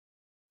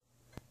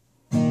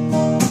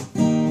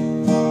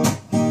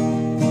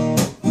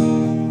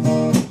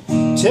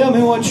Tell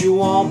me what you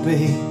want,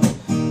 babe.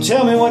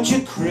 Tell me what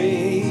you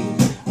crave.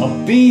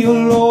 I'll be your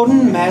lord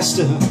and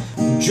master,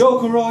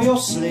 joker or your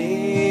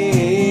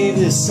slave.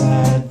 This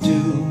I do.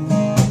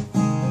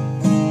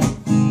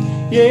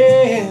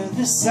 Yeah,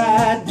 this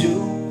I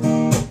do.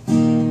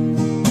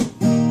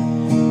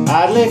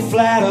 I'd lay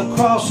flat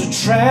across the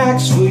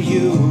tracks for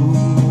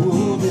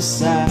you.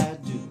 This I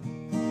do.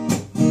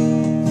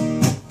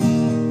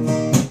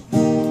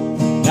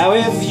 Now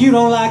if you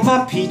don't like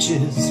my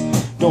peaches,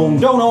 don't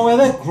know where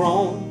they're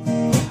grown,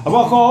 I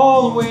walk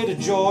all the way to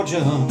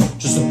Georgia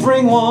just to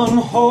bring one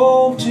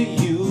home to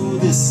you.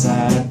 This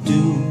I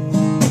do.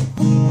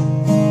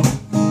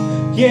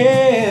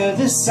 Yeah,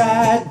 this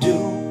I do.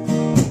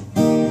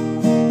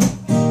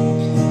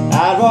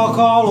 I'd walk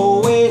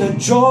all the way to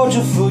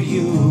Georgia for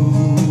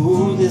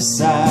you.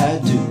 This I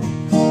do.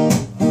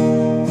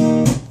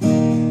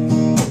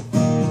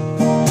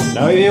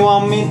 Now if you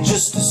want me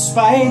just to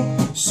spite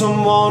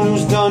someone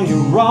who's done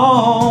you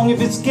wrong,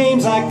 if it's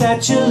games like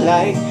that you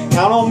like,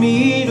 count on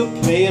me to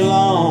play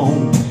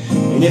along.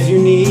 And if you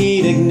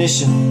need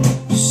ignition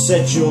to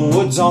set your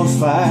woods on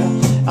fire,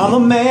 I'm the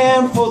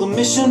man for the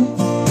mission.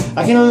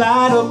 I can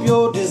light up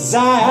your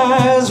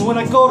desires. When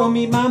I go to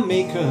meet my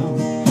maker,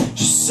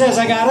 she says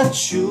I gotta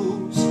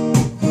choose.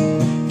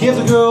 Give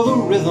the girl the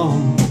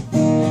rhythm,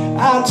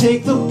 I'll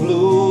take the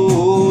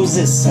blues.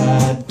 This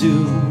I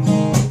do.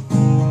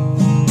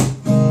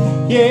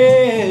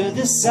 Yeah,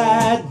 this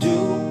I do.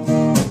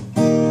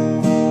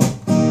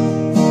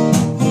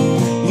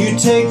 You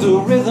take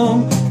the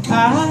rhythm,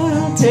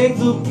 I'll take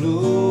the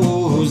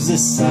blues.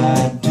 This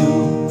I do.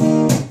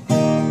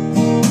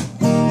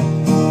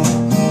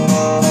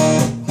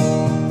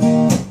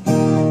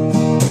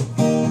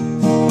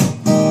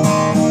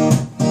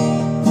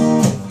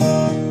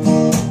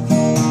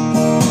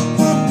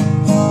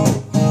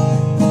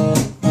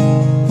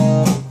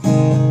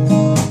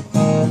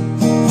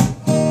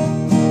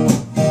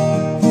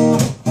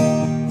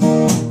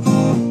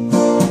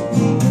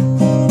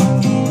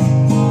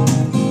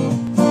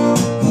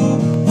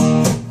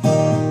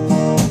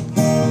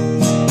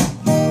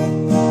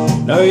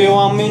 Now you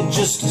want me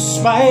just to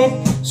spite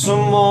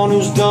someone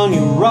who's done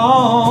you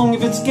wrong.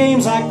 If it's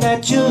games like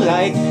that you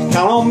like,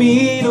 count on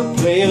me to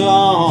play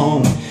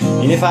along.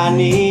 And if I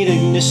need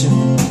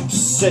ignition to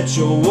set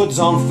your woods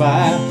on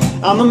fire,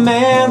 I'm the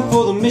man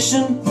for the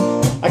mission.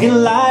 I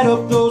can light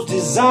up those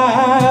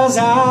desires.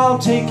 I'll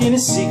take any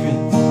secret,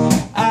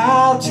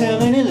 I'll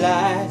tell any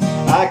lie.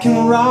 I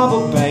can rob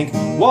a bank,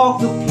 walk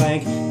the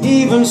plank,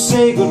 even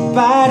say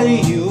goodbye to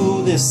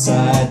you. This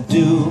I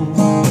do.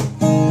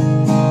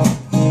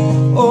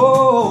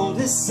 Oh,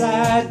 this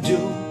I do.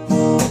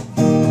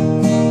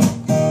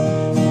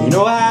 You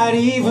know I'd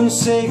even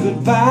say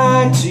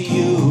goodbye to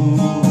you.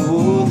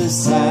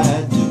 This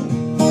I do.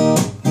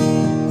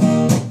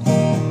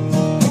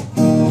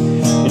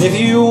 And if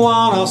you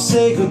want, I'll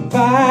say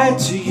goodbye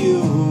to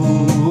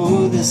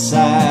you. This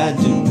I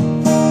do.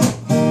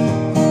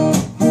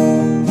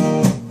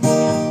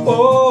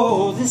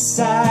 Oh, this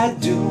I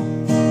do.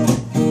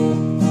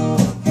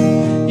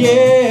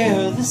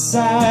 Yeah, this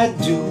I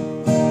do.